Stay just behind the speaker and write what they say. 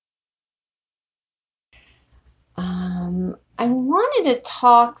wanted to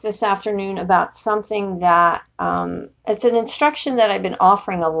talk this afternoon about something that it's an instruction that I've been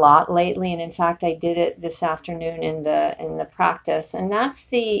offering a lot lately, and in fact, I did it this afternoon in the practice, and that's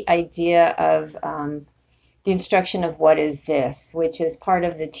the idea of the instruction of what is this, which is part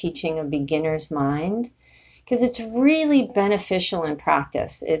of the teaching of beginner's mind, because it's really beneficial in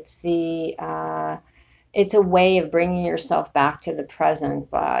practice. It's a way of bringing yourself back to the present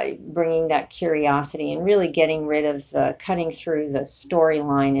by bringing that curiosity and really getting rid of cutting through the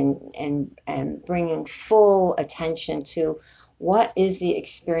storyline and bringing full attention to what is the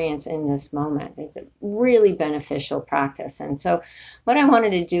experience in this moment. It's a really beneficial practice. And so what I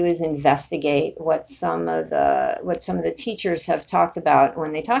wanted to do is investigate what some of the teachers have talked about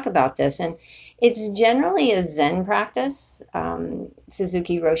when they talk about this. And it's generally a Zen practice.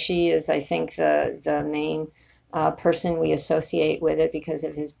 Suzuki Roshi is, I think, the main person we associate with it because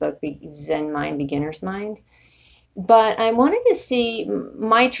of his book, Zen Mind, Beginner's Mind. But I wanted to see,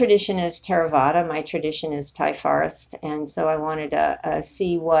 my tradition is Theravada, my tradition is Thai forest, and so I wanted to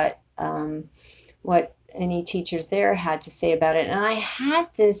see what any teachers there had to say about it. And I had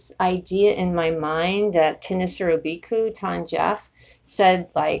this idea in my mind that Thanissaro Bhikkhu, Tan Jeff, said,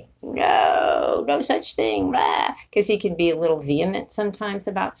 like, no such thing, because he can be a little vehement sometimes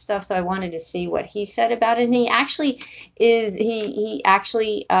about stuff. So I wanted to see what he said about it. And he actually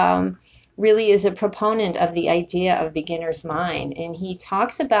really is a proponent of the idea of beginner's mind. And he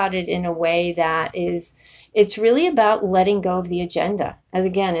talks about it in a way that it's really about letting go of the agenda. As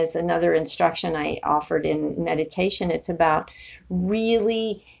again, is another instruction I offered in meditation. It's about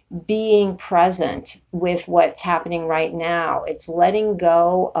really being present with what's happening right now. It's letting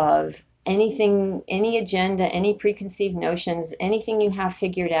go of anything, any agenda, any preconceived notions, anything you have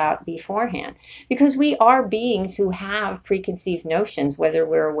figured out beforehand. Because we are beings who have preconceived notions, whether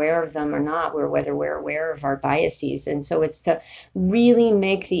we're aware of them or not, or whether we're aware of our biases. And so it's to really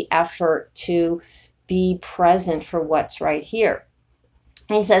make the effort to be present for what's right here.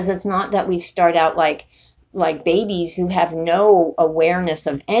 He says it's not that we start out like babies who have no awareness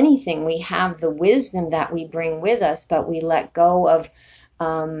of anything. We have the wisdom that we bring with us, but we let go of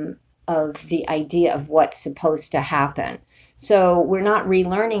the idea of what's supposed to happen. So we're not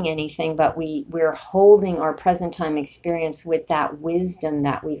relearning anything, but we're holding our present time experience with that wisdom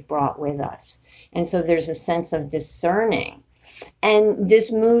that we've brought with us. And so there's a sense of discerning. And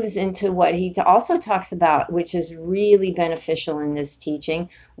this moves into what he also talks about, which is really beneficial in this teaching,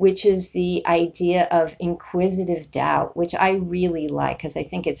 which is the idea of inquisitive doubt, which I really like because I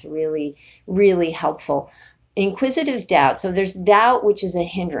think it's really, really helpful. Inquisitive doubt. So there's doubt, which is a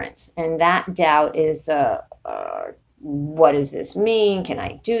hindrance. And that doubt is what does this mean? Can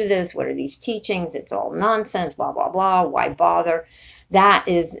I do this? What are these teachings? It's all nonsense, blah, blah, blah. Why bother?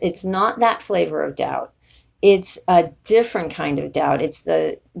 It's not that flavor of doubt. It's a different kind of doubt. It's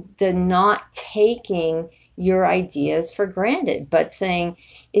the not taking your ideas for granted, but saying,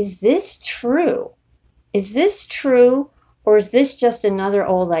 is this true? Is this true? Or is this just another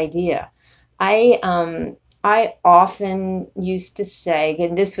old idea? I often used to say,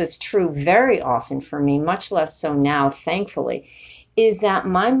 and this was true very often for me, much less so now, thankfully, is that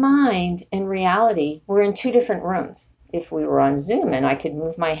my mind and reality were in two different rooms. If we were on Zoom and I could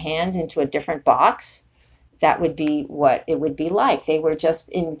move my hand into a different box, that would be what it would be like. They were just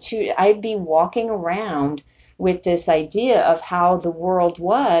in two. I'd be walking around with this idea of how the world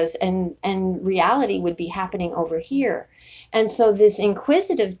was, and reality would be happening over here. And so this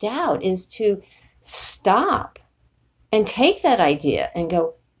inquisitive doubt is to stop and take that idea and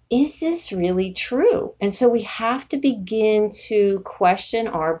go, is this really true? And so we have to begin to question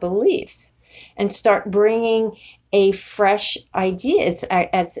our beliefs and start bringing a fresh idea.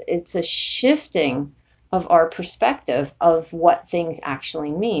 It's a shifting of our perspective of what things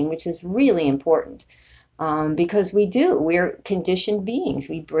actually mean, which is really important because we're conditioned beings.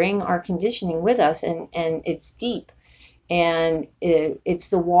 We bring our conditioning with us, and it's deep. And it's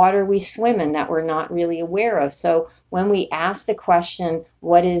the water we swim in that we're not really aware of. So when we ask the question,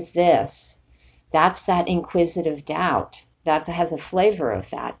 what is this? That's that inquisitive doubt. That has a flavor of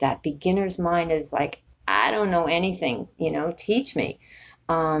that. That beginner's mind is like, I don't know anything, teach me.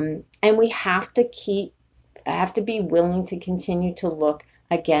 And we have to be willing to continue to look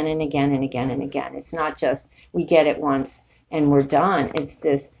again and again and again and again. It's not just we get it once and we're done. It's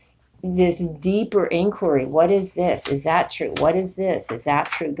this deeper inquiry. What is this? Is that true? What is this? Is that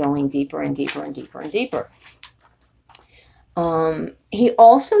true? Going deeper and deeper and deeper and deeper. He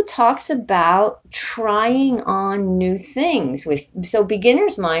also talks about trying on new things. So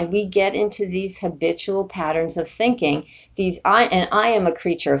beginner's mind, we get into these habitual patterns of thinking. I am a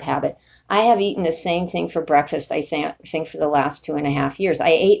creature of habit. I have eaten the same thing for breakfast, I think for the last 2.5 years. I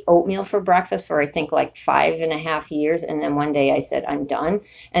ate oatmeal for breakfast for, I think, like 5.5 years. And then one day I said, I'm done.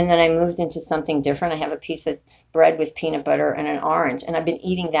 And then I moved into something different. I have a piece of bread with peanut butter and an orange. And I've been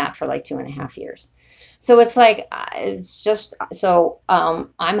eating that for like 2.5 years. So it's like, it's just, so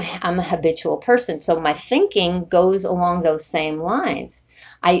I'm a habitual person. So my thinking goes along those same lines.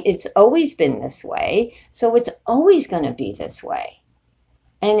 It's always been this way. So it's always going to be this way.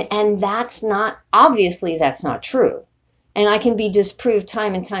 And that's not, obviously that's not true. And I can be disproved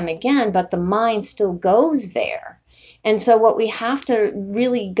time and time again, but the mind still goes there. And so what we have to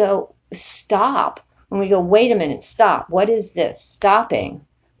really go stop, when we go, wait a minute, stop. What is this? Stopping,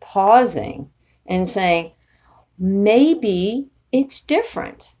 pausing, and saying, maybe it's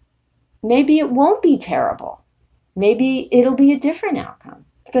different. Maybe it won't be terrible. Maybe it'll be a different outcome.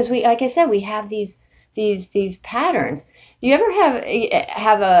 Because we, like I said, we have these patterns. You ever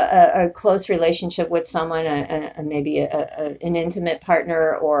have a close relationship with someone, maybe an intimate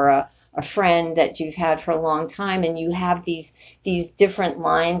partner or a friend that you've had for a long time, and you have these different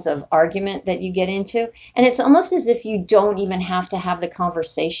lines of argument that you get into, and it's almost as if you don't even have to have the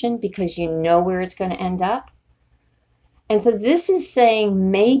conversation because you know where it's going to end up? And so this is saying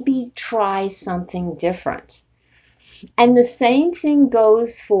maybe try something different. And the same thing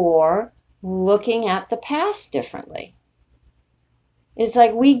goes for looking at the past differently. It's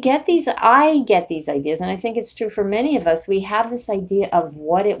like I get these ideas, and I think it's true for many of us. We have this idea of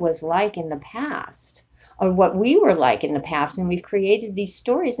what it was like in the past, or what we were like in the past, and we've created these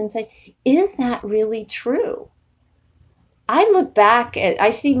stories and say, is that really true? I look back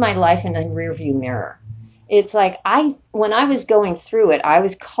I see my life in a rearview mirror. It's like when I was going through it, I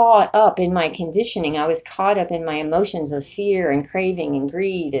was caught up in my conditioning. I was caught up in my emotions of fear and craving and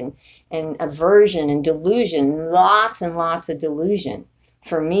greed and aversion and delusion, lots and lots of delusion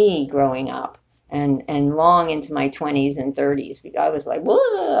for me growing up and long into my 20s and 30s. I was like,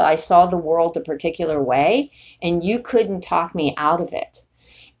 whoa, I saw the world a particular way and you couldn't talk me out of it.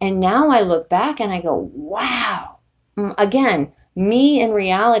 And now I look back and I go, wow. Again, me and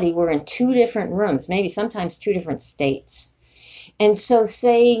reality were in two different rooms, maybe sometimes two different states. And so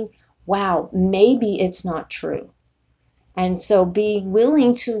saying, wow, maybe it's not true. And so be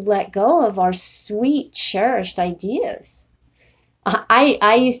willing to let go of our sweet, cherished ideas.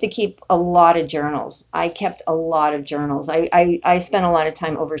 I used to keep a lot of journals. I kept a lot of journals. I spent a lot of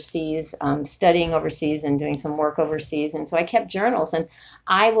time overseas, studying overseas and doing some work overseas. And so I kept journals. And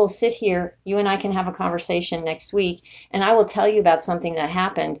I will sit here, you and I can have a conversation next week, and I will tell you about something that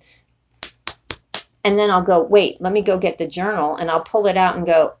happened. And then I'll go, wait, let me go get the journal. And I'll pull it out and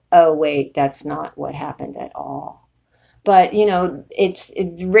go, oh, wait, that's not what happened at all. But,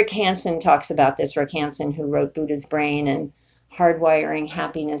 Rick Hanson talks about this. Rick Hanson, who wrote Buddha's Brain and Hardwiring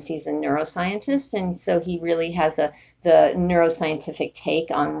Happiness. He's a neuroscientist, and so he really has the neuroscientific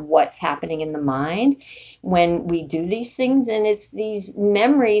take on what's happening in the mind when we do these things, and it's these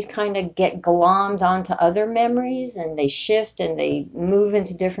memories kind of get glommed onto other memories, and they shift and they move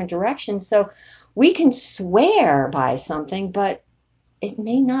into different directions. So we can swear by something, but it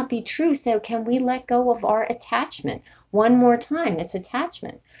may not be true. So can we let go of our attachment? One more time, it's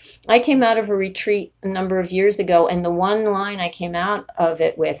attachment. I came out of a retreat a number of years ago, and the one line I came out of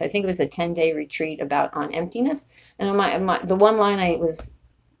it with, I think it was a 10-day retreat on emptiness, and the one line I was,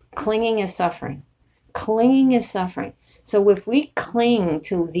 clinging is suffering. Clinging is suffering. So if we cling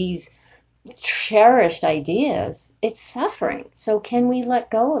to these cherished ideas, it's suffering. So can we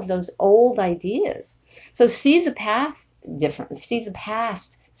let go of those old ideas? So see the past differently.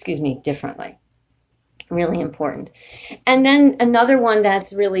 Really important. And then another one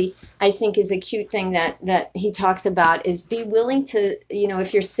that's really, I think, is a cute thing that he talks about is be willing to,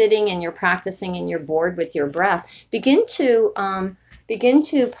 if you're sitting and you're practicing and you're bored with your breath, begin to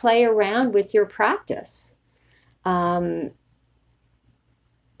play around with your practice.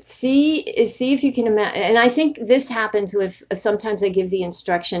 See if you can imagine, and I think this happens with, sometimes I give the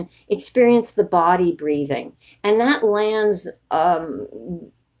instruction, experience the body breathing. And that lands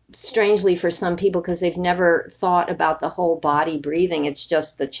strangely for some people because they've never thought about the whole body breathing. It's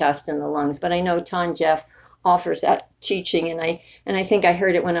just the chest and the lungs. But I know Ton Jeff offers that teaching, and I think I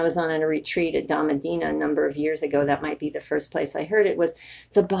heard it when I was on a retreat at Dhammadina a number of years ago. That might be the first place I heard it, was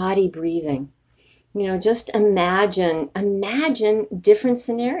the body breathing. Just imagine different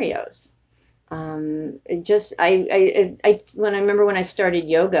scenarios. When I remember when I started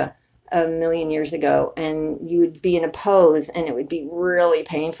yoga a million years ago, and you would be in a pose and it would be really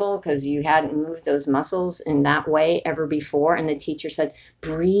painful because you hadn't moved those muscles in that way ever before, and the teacher said,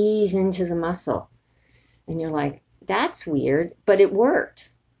 breathe into the muscle, and you're like, that's weird, but it worked.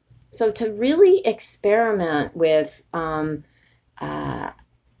 So to really experiment with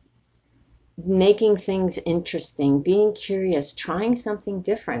making things interesting, being curious, trying something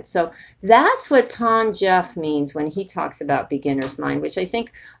different. So that's what Tone Jeff means when he talks about beginner's mind, which I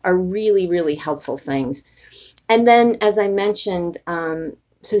think are really, really helpful things. And then, as I mentioned,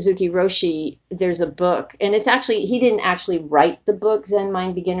 Suzuki Roshi, there's a book, and it's actually, he didn't actually write the book, Zen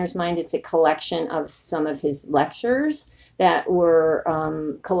Mind, Beginner's Mind. It's a collection of some of his lectures that were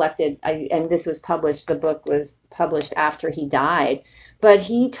collected, and this was published, the book was published after he died. But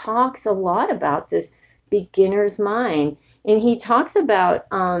he talks a lot about this beginner's mind, and he talks about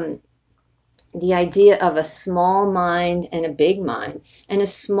the idea of a small mind and a big mind. And a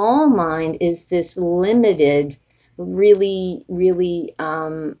small mind is this limited, really, really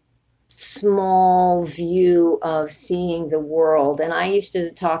small view of seeing the world. And I used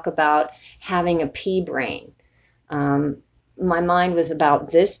to talk about having a pea brain. My mind was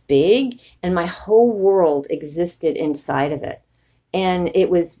about this big, and my whole world existed inside of it. And it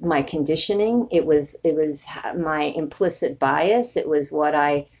was my conditioning. It was my implicit bias. It was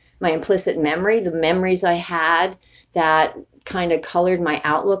my implicit memory, the memories I had that kind of colored my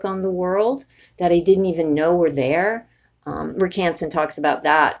outlook on the world that I didn't even know were there. Rick Hanson talks about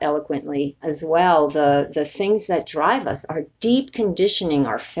that eloquently as well. The things that drive us, our deep conditioning,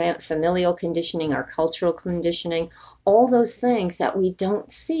 our familial conditioning, our cultural conditioning, all those things that we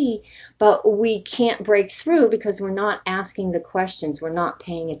don't see, but we can't break through because we're not asking the questions, we're not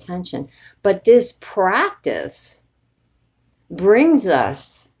paying attention. But this practice brings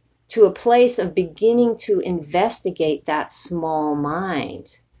us to a place of beginning to investigate that small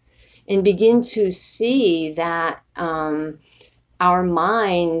mind and begin to see that our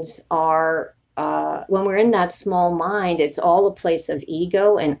minds are, when we're in that small mind, it's all a place of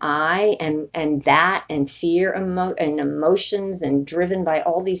ego and I and that and fear and emotions and driven by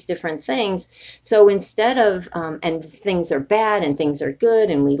all these different things. So instead of, and things are bad and things are good,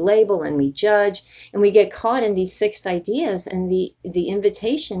 and we label and we judge, and we get caught in these fixed ideas, and the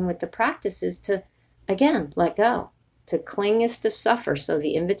invitation with the practice is to, again, let go. To cling is to suffer. So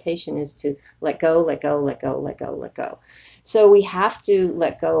the invitation is to let go, let go, let go, let go, let go. So we have to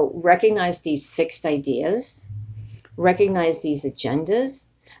let go, recognize these fixed ideas, recognize these agendas.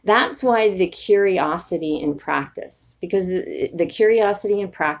 That's why the curiosity in practice, because the curiosity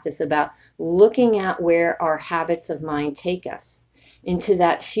in practice about looking at where our habits of mind take us into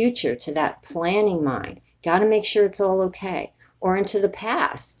that future, to that planning mind, got to make sure it's all okay, or into the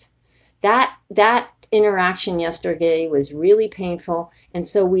past. That interaction yesterday was really painful, and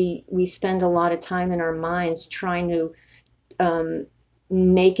so we spend a lot of time in our minds trying to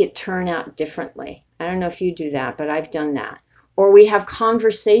make it turn out differently. I don't know if you do that, but I've done that. Or we have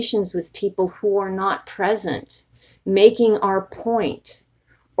conversations with people who are not present, making our point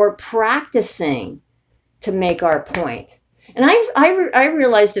or practicing to make our point. And I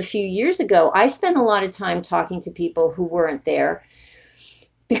realized a few years ago, I spent a lot of time talking to people who weren't there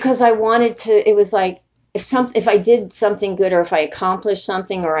because I wanted to, it was like, if I did something good, or if I accomplished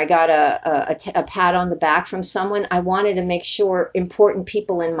something, or I got a pat on the back from someone, I wanted to make sure important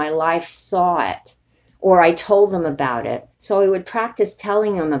people in my life saw it, or I told them about it. So I would practice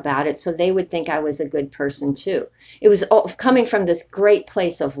telling them about it so they would think I was a good person too. It was coming from this great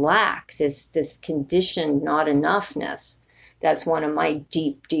place of lack, this conditioned not enoughness. That's one of my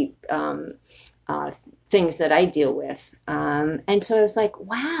deep things that I deal with. And so I was like,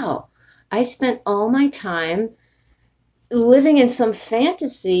 wow, I spent all my time living in some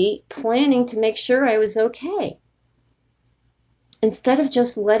fantasy, planning to make sure I was okay, instead of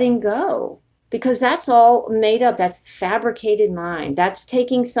just letting go. Because that's all made up. That's fabricated mind. That's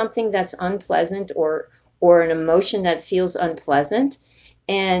taking something that's unpleasant, or an emotion that feels unpleasant,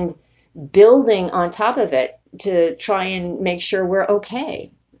 and building on top of it to try and make sure we're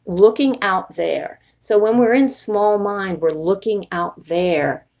okay. Looking out there. So when we're in small mind, we're looking out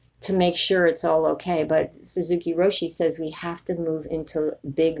there to make sure it's all okay. But Suzuki Roshi says we have to move into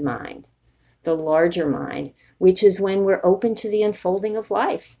big mind, the larger mind, which is when we're open to the unfolding of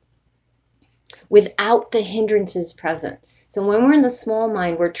life without the hindrances present. So when we're in the small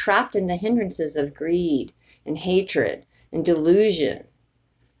mind, we're trapped in the hindrances of greed and hatred and delusion.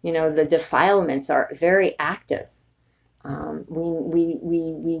 You know, the defilements are very active.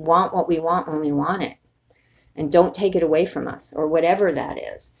 We want what we want when we want it, and don't take it away from us, or whatever that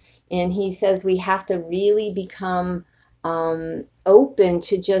is. And he says we have to really become open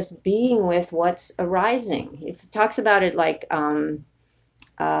to just being with what's arising. He talks about it like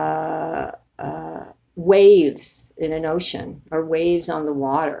waves in an ocean, or waves on the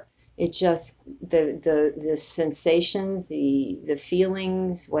water. It just the sensations, the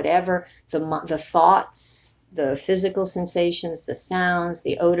feelings, whatever, the thoughts, the physical sensations, the sounds,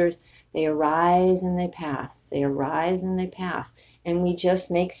 the odors, they arise and they pass. They arise and they pass. And we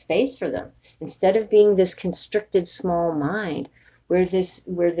just make space for them. Instead of being this constricted small mind, we're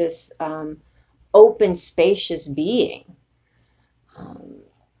this open, spacious being.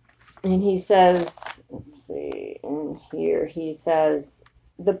 And he says, let's see, in here he says,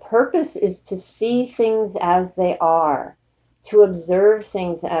 the purpose is to see things as they are, to observe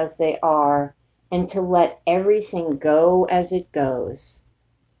things as they are, and to let everything go as it goes.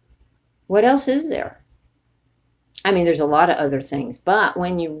 What else is there? I mean, there's a lot of other things, but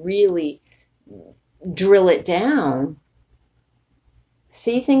when you really drill it down,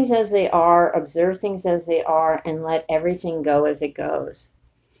 see things as they are, observe things as they are, and let everything go as it goes.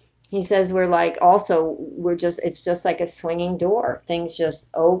 He says it's just like a swinging door. Things just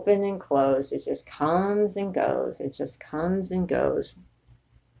open and close. It just comes and goes. It just comes and goes.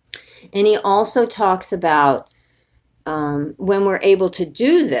 And he also talks about when we're able to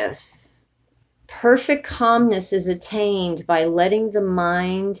do this, perfect calmness is attained by letting the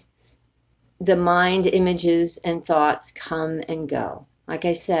mind images and thoughts come and go. Like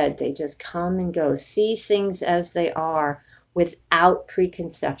I said, they just come and go. See things as they are without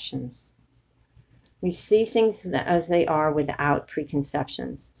preconceptions. We see things as they are without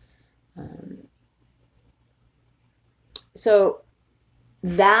preconceptions. So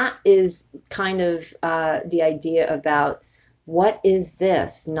that is kind of the idea about what is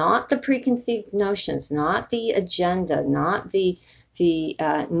this? Not the preconceived notions, not the agenda, not the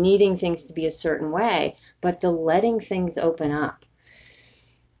needing things to be a certain way, but the letting things open up.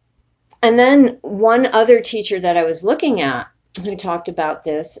 And then one other teacher that I was looking at who talked about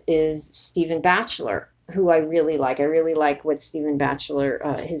this is Stephen Batchelor, who I really like. I really like what Stephen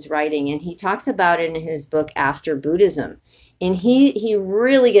Batchelor, his writing, and he talks about it in his book After Buddhism. And he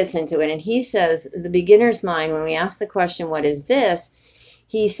really gets into it, and he says the beginner's mind, when we ask the question, what is this?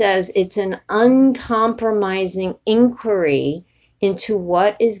 He says it's an uncompromising inquiry into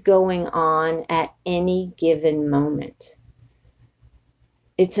what is going on at any given moment.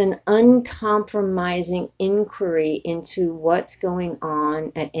 It's an uncompromising inquiry into what's going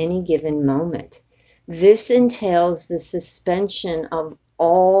on at any given moment. This entails the suspension of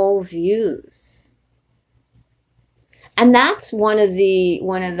all views. And that's one of the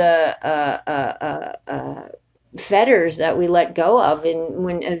fetters that we let go of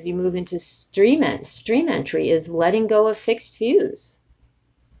as you move into stream entry is letting go of fixed views.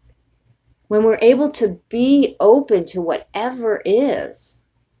 When we're able to be open to whatever is,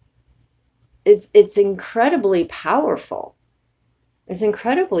 it's incredibly powerful. It's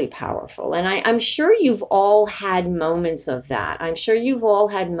incredibly powerful. And I'm sure you've all had moments of that. I'm sure you've all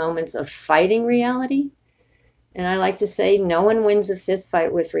had moments of fighting reality. And I like to say no one wins a fist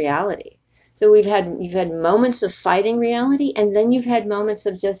fight with reality. So you've had moments of fighting reality, and then you've had moments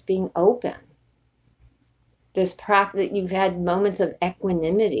of just being open. You've had moments of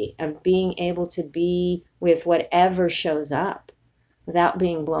equanimity, of being able to be with whatever shows up without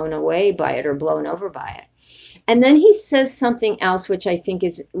being blown away by it or blown over by it. And then he says something else which I think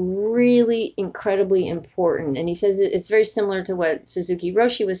is really incredibly important. And he says it's very similar to what Suzuki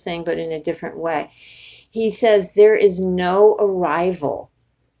Roshi was saying, but in a different way. He says there is no arrival.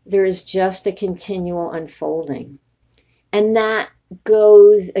 There is just a continual unfolding. And that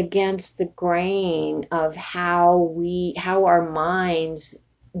goes against the grain of how our minds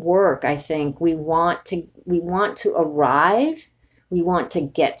work, I think. We want to arrive. We want to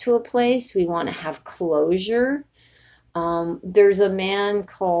get to a place. We want to have closure. There's a man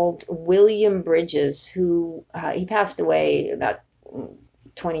called William Bridges who he passed away about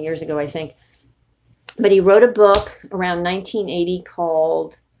 20 years ago, I think. But he wrote a book around 1980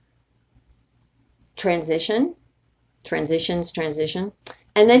 called Transitions.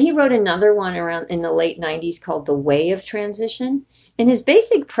 And then he wrote another one around in the late 90s called The Way of Transition. And his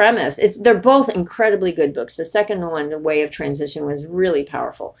basic premise, they're both incredibly good books. The second one, The Way of Transition, was really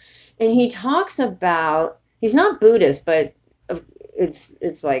powerful. And he talks about, he's not Buddhist, but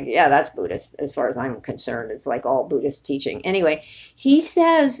it's like, yeah, that's Buddhist as far as I'm concerned. It's like all Buddhist teaching. Anyway, he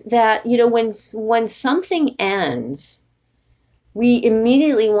says that, when something ends, we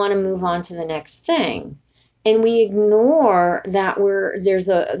immediately want to move on to the next thing. And we ignore that there's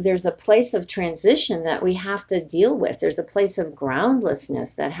a place of transition that we have to deal with. There's a place of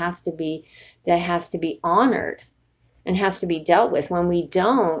groundlessness that has to be honored and has to be dealt with. When we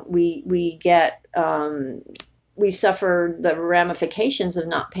don't, we suffer the ramifications of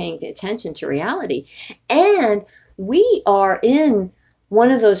not paying attention to reality. And we are in one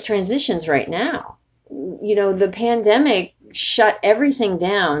of those transitions right now. The pandemic shut everything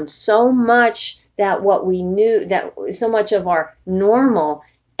down so much that what we knew, that so much of our normal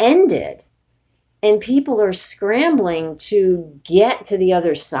ended, and people are scrambling to get to the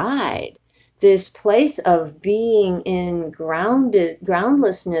other side. This place of being in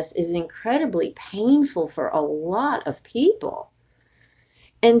groundlessness is incredibly painful for a lot of people.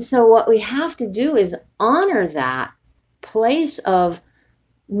 And so what we have to do is honor that place of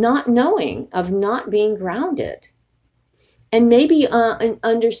not knowing, of not being grounded. And maybe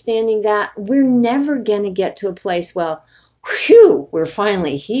understanding that we're never going to get to a place, well, whew, we're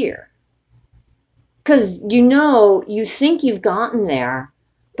finally here. Because you think you've gotten there,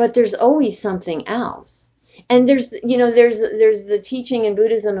 but there's always something else. And there's the teaching in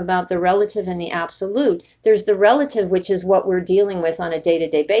Buddhism about the relative and the absolute. There's the relative, which is what we're dealing with on a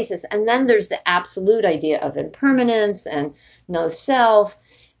day-to-day basis. And then there's the absolute idea of impermanence and no self,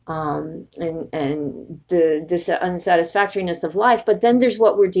 and the unsatisfactoriness of life. But then there's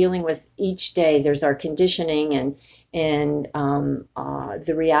what we're dealing with each day. There's our conditioning and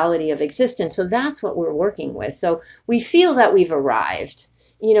the reality of existence. So that's what we're working with. So we feel that we've arrived.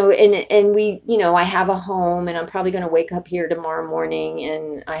 And we, I have a home, and I'm probably going to wake up here tomorrow morning,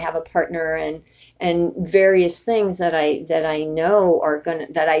 and I have a partner, and various things that I know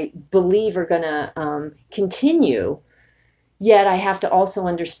that I believe are gonna continue. Yet I have to also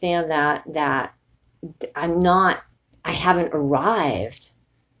understand that I haven't arrived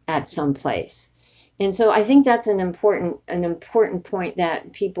at some place. And so I think that's an important point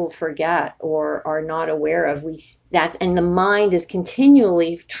that people forget or are not aware of. And the mind is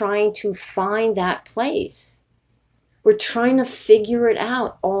continually trying to find that place. We're trying to figure it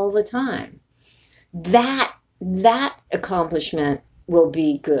out all the time. That accomplishment will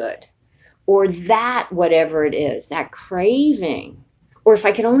be good. Or that whatever it is, that craving. Or if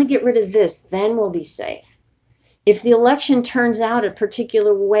I could only get rid of this, then we'll be safe. If the election turns out a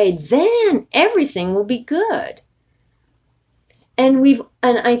particular way, then everything will be good. And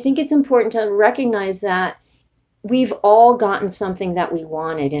I think it's important to recognize that we've all gotten something that we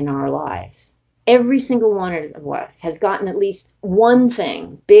wanted in our lives. Every single one of us has gotten at least one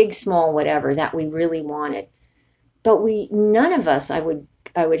thing, big, small, whatever, that we really wanted. But none of us, I would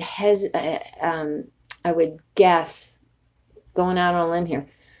guess, going out on a limb here,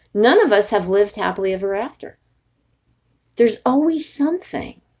 none of us have lived happily ever after. There's always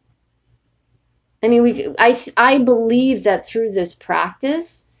something. I mean, I believe that through this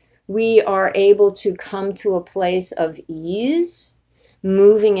practice, we are able to come to a place of ease,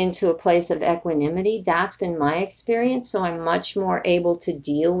 moving into a place of equanimity. That's been my experience. So I'm much more able to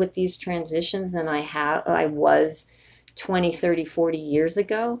deal with these transitions than I was 20, 30, 40 years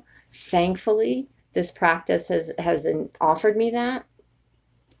ago. Thankfully, this practice has offered me that.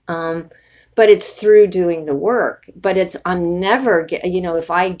 But it's through doing the work. But I'm never, okay,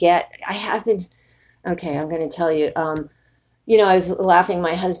 I'm going to tell you, I was laughing.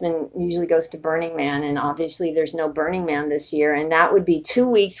 My husband usually goes to Burning Man, and obviously there's no Burning Man this year. And that would be 2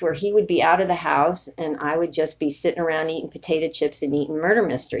 weeks where he would be out of the house, and I would just be sitting around eating potato chips and eating murder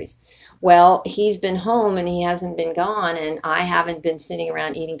mysteries. Well, he's been home and he hasn't been gone, and I haven't been sitting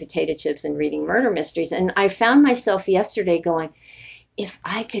around eating potato chips and reading murder mysteries. And I found myself yesterday going, if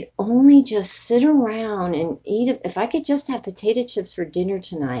I could only just sit around and if I could just have potato chips for dinner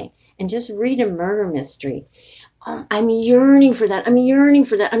tonight and just read a murder mystery, I'm yearning for that.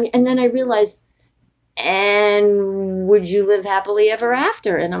 And then I realized, and would you live happily ever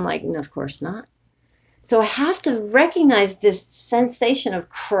after? And I'm like, no, of course not. So I have to recognize this sensation of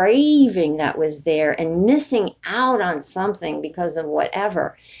craving that was there and missing out on something because of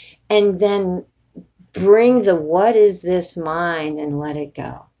whatever. And then bring the what is this mind and let it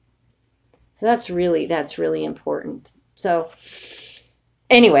go. So that's really important. So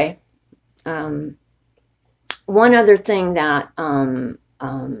anyway, one other thing that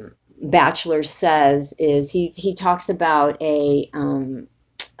Batchelor says is he talks about a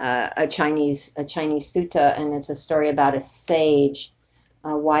Chinese sutta, and it's a story about a sage,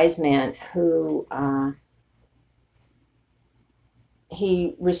 a wise man who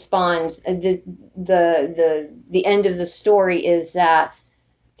he responds. The end of the story is that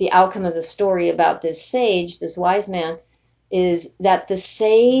the outcome of the story about this sage, this wise man, is that the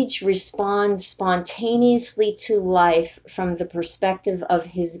sage responds spontaneously to life from the perspective of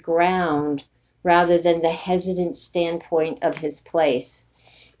his ground rather than the hesitant standpoint of his place.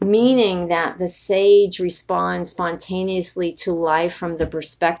 Meaning that the sage responds spontaneously to life from the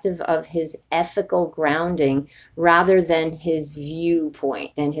perspective of his ethical grounding rather than his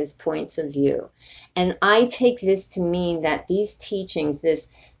viewpoint, than his points of view. And I take this to mean that these teachings,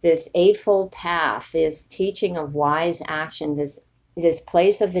 this Eightfold Path, this teaching of wise action, this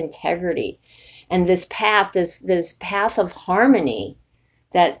place of integrity, and this path of harmony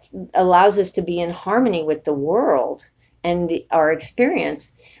that allows us to be in harmony with the world and our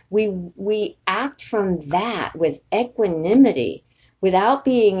experience, we act from that with equanimity, without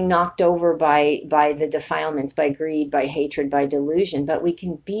being knocked over by the defilements, by greed, by hatred, by delusion. But we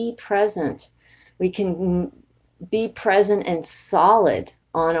can be present. We can be present and solid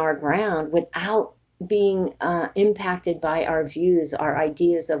on our ground without being impacted by our views, our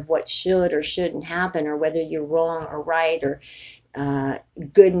ideas of what should or shouldn't happen, or whether you're wrong or right, or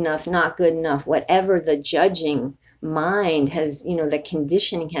good enough, not good enough, whatever the judging mind has, the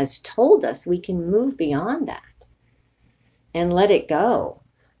conditioning has told us. We can move beyond that and let it go.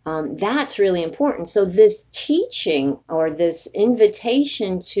 That's really important. So this teaching, or this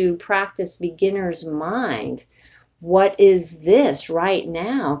invitation to practice beginner's mind, what is this right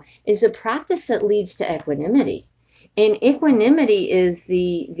now, is a practice that leads to equanimity. And equanimity is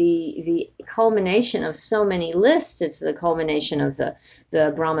the culmination of so many lists. It's the culmination of the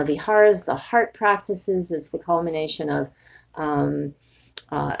Brahma Viharas, the heart practices. It's the culmination of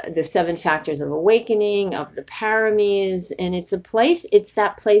the 7 factors of awakening, of the paramis. And it's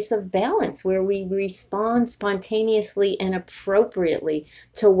that place of balance where we respond spontaneously and appropriately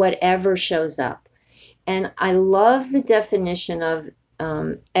to whatever shows up. And I love the definition of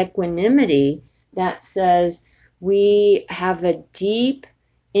equanimity that says we have a deep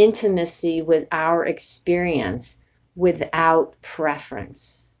intimacy with our experience without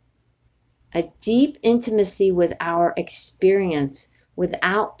preference. A deep intimacy with our experience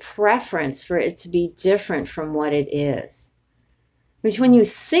without preference for it to be different from what it is. Which, when you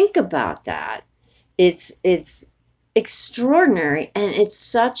think about that, it's extraordinary, and it's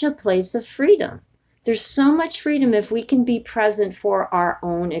such a place of freedom. There's so much freedom if we can be present for our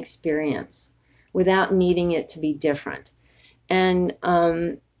own experience without needing it to be different. And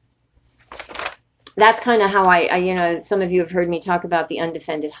that's kind of how I some of you have heard me talk about the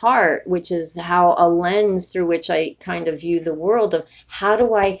undefended heart, which is how a lens through which I kind of view the world of how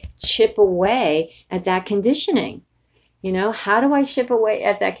do I chip away at that conditioning? How do I chip away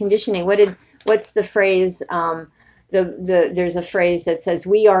at that conditioning? What's the phrase? There's a phrase that says,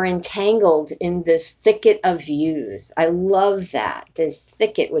 we are entangled in this thicket of views. I love that. This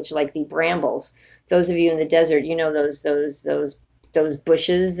thicket, which, like the brambles, those of you in the desert, those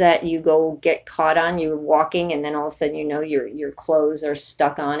bushes that you go get caught on, you're walking, and then all of a sudden, your clothes are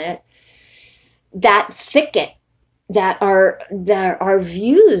stuck on it. That thicket, that our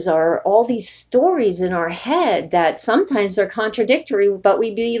views are all these stories in our head that sometimes are contradictory, but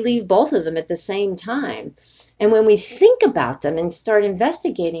we believe both of them at the same time. And when we think about them and start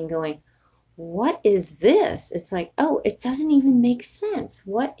investigating, going, what is this? It's like, oh, it doesn't even make sense.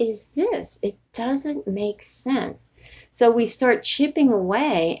 What is this? It doesn't make sense. So we start chipping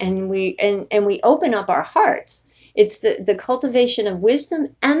away, and we open up our hearts. It's the cultivation of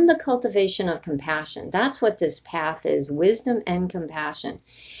wisdom and the cultivation of compassion. That's what this path is, wisdom and compassion.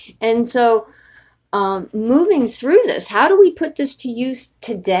 And so moving through this, how do we put this to use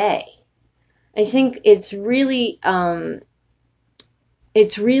today? I think it's really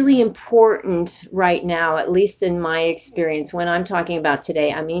important right now, at least in my experience. When I'm talking about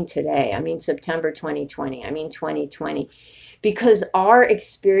today, I mean September 2020, I mean 2020. Because our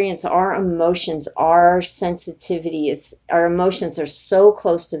experience, our emotions, our sensitivity, our emotions are so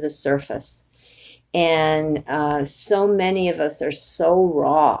close to the surface. And so many of us are so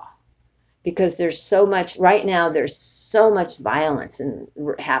raw. Because there's so much, right now, there's so much violence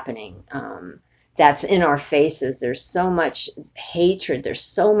happening that's in our faces. There's so much hatred. There's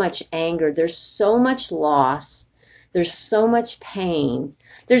so much anger. There's so much loss. There's so much pain.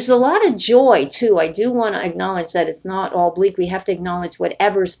 There's a lot of joy, too. I do want to acknowledge that it's not all bleak. We have to acknowledge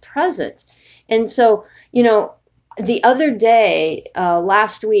whatever's present. And so, the other day,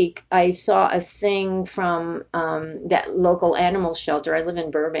 last week, I saw a thing from that local animal shelter. I live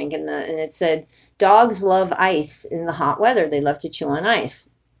in Burbank, and it said, dogs love ice in the hot weather. They love to chew on ice.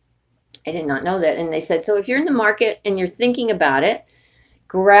 I did not know that. And they said, so if you're in the market and you're thinking about it,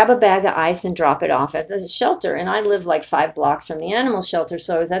 grab a bag of ice and drop it off at the shelter. And I live like 5 blocks from the animal shelter,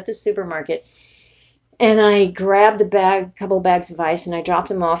 so I was at the supermarket. And I grabbed a couple bags of ice, and I dropped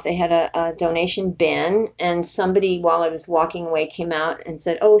them off. They had a donation bin, and somebody, while I was walking away, came out and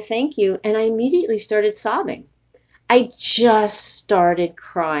said, oh, thank you. And I immediately started sobbing. I just started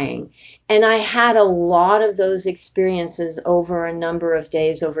crying. And I had a lot of those experiences over a number of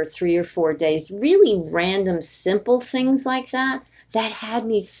days, over 3 or 4 days, really random, simple things like that had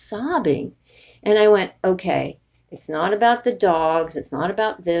me sobbing. And I went, okay, it's not about the dogs. It's not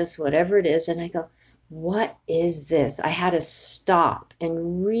about this, whatever it is. And I go, what is this? I had to stop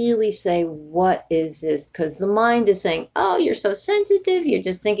and really say, what is this? Because the mind is saying, oh, you're so sensitive. You're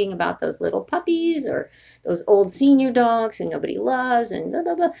just thinking about those little puppies or those old senior dogs who nobody loves and blah,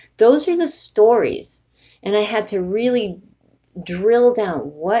 blah, blah. Those are the stories. And I had to really drill down,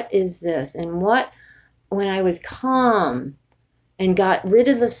 what is this? And when I was calm and got rid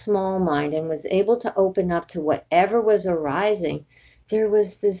of the small mind and was able to open up to whatever was arising, there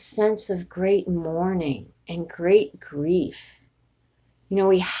was this sense of great mourning and great grief.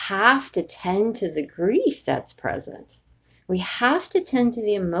 We have to tend to the grief that's present. We have to tend to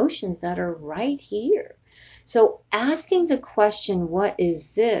the emotions that are right here. So asking the question, what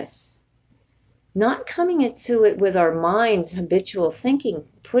is this? Not coming into it with our mind's habitual thinking,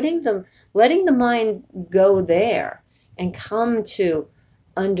 letting the mind go there and come to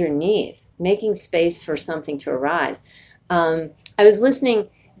underneath, making space for something to arise. I was listening.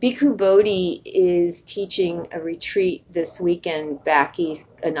 Bhikkhu Bodhi is teaching a retreat this weekend back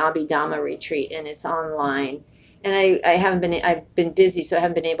east, an Abhidhamma retreat, and it's online. And I've been busy, so I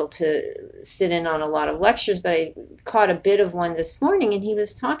haven't been able to sit in on a lot of lectures, but I caught a bit of one this morning, and he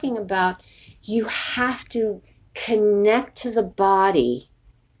was talking about you have to connect to the body.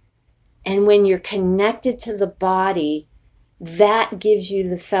 And when you're connected to the body, that gives you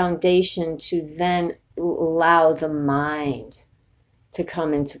the foundation to then allow the mind to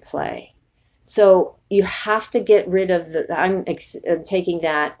come into play. So you have to get rid of I'm taking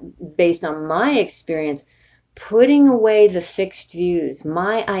that based on my experience, putting away the fixed views,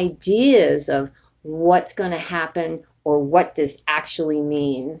 my ideas of what's going to happen or what this actually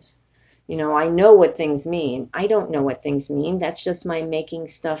means. I know what things mean. I don't know what things mean. That's just my making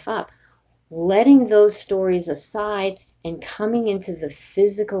stuff up. Letting those stories aside and coming into the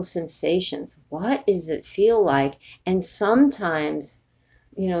physical sensations. What does it feel like? And sometimes,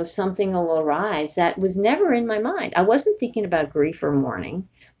 something will arise that was never in my mind. I wasn't thinking about grief or mourning,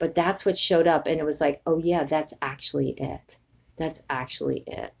 but that's what showed up. And it was like, oh yeah, that's actually it. That's actually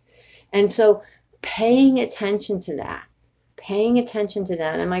it. And so paying attention to that.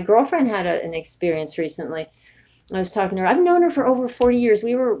 And my girlfriend had an experience recently. I was talking to her. I've known her for over 40 years.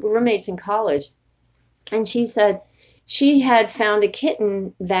 We were roommates in college. And she said she had found a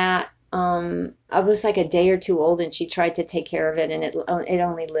kitten that I was like a day or two old, and she tried to take care of it, and it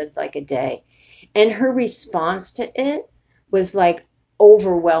only lived like a day. And her response to it was like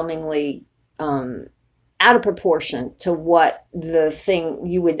overwhelmingly out of proportion to what the thing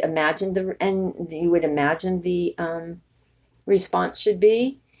you would imagine the response should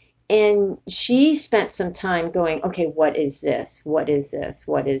be. And she spent some time going, okay, what is this? What is this?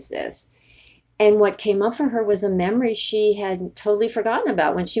 What is this? And what came up for her was a memory she had totally forgotten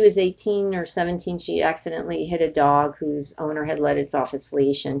about. When she was 18 or 17, she accidentally hit a dog whose owner had let it off its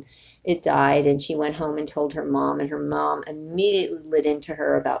leash, and it died. And she went home and told her mom, and her mom immediately lit into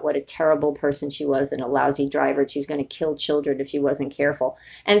her about what a terrible person she was and a lousy driver. She was going to kill children if she wasn't careful.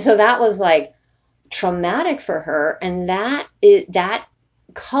 And so that was like traumatic for her, and that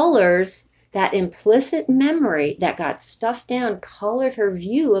colors that implicit memory that got stuffed down, colored her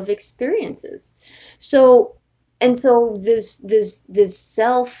view of experiences. So this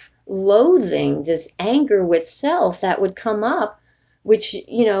self-loathing, this anger with self that would come up, which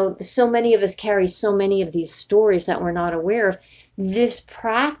so many of us carry so many of these stories that we're not aware of. This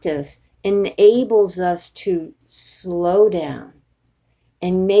practice enables us to slow down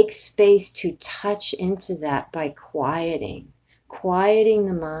and make space to touch into that by quieting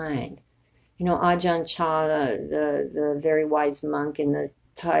the mind. Ajahn Chah, the very wise monk from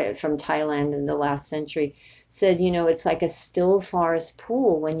Thailand in the last century, said, it's like a still forest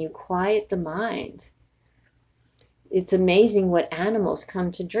pool when you quiet the mind. It's amazing what animals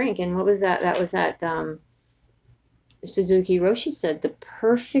come to drink. And what was that? That was that Suzuki Roshi said, the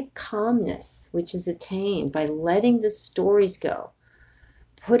perfect calmness, which is attained by letting the stories go,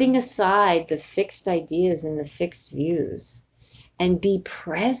 putting aside the fixed ideas and the fixed views, and be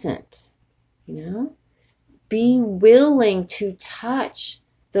present. Be willing to touch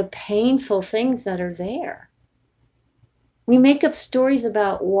the painful things that are there. We make up stories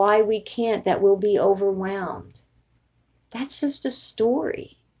about why we can't, that we'll be overwhelmed. That's just a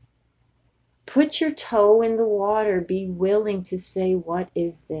story. Put your toe in the water. Be willing to say, what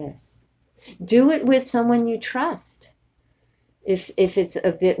is this? Do it with someone you trust. If it's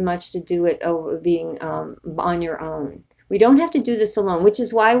a bit much to do it over being on your own. We don't have to do this alone, which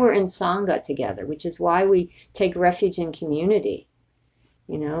is why we're in Sangha together, which is why we take refuge in community.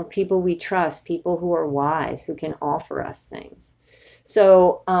 People we trust, people who are wise, who can offer us things.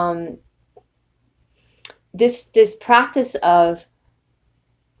 So this practice of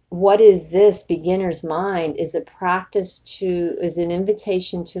what is this beginner's mind is is an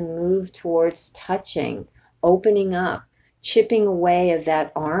invitation to move towards touching, opening up, chipping away of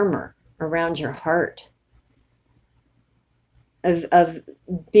that armor around your heart, of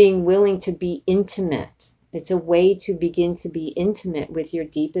being willing to be intimate. It's a way to begin to be intimate with your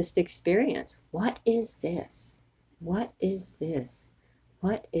deepest experience. What is this? What is this?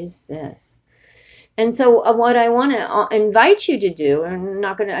 What is this? And so what I want to invite you to do, and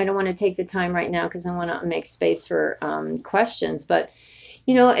I don't want to take the time right now because I want to make space for questions, but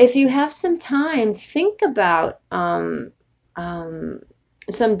if you have some time, think about some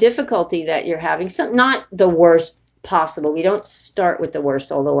difficulty that you're having, not the worst possible. We don't start with the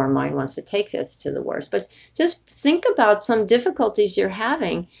worst, although our mind wants to take us to the worst, but just think about some difficulties you're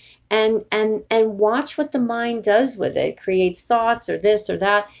having and watch what the mind does with it. It creates thoughts or this or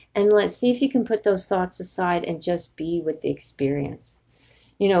that, and let's see if you can put those thoughts aside and just be with the experience.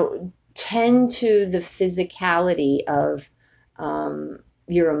 Tend to the physicality of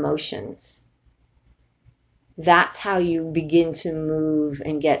your emotions. That's how you begin to move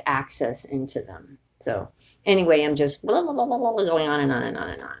and get access into them. So anyway, I'm just blah, blah, blah, blah, blah, going on and on and on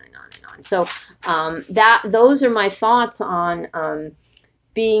and on and on and on. So those are my thoughts on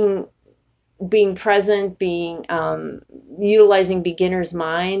being present, utilizing beginner's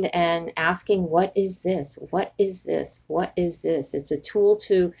mind and asking, what is this? What is this? What is this? It's a tool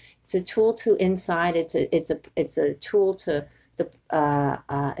to insight. It's a tool to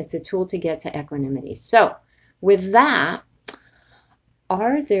get to equanimity. So with that,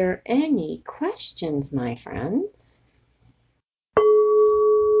 are there any questions, my friends?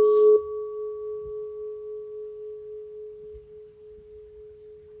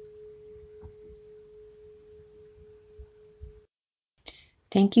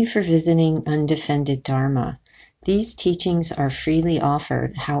 Thank you for visiting Undefended Dharma. These teachings are freely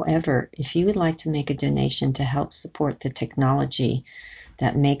offered. However, if you would like to make a donation to help support the technology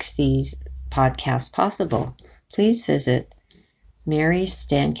that makes these podcasts possible, please visit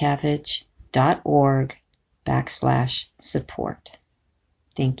marystankavich.org/support.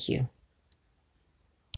 Thank you.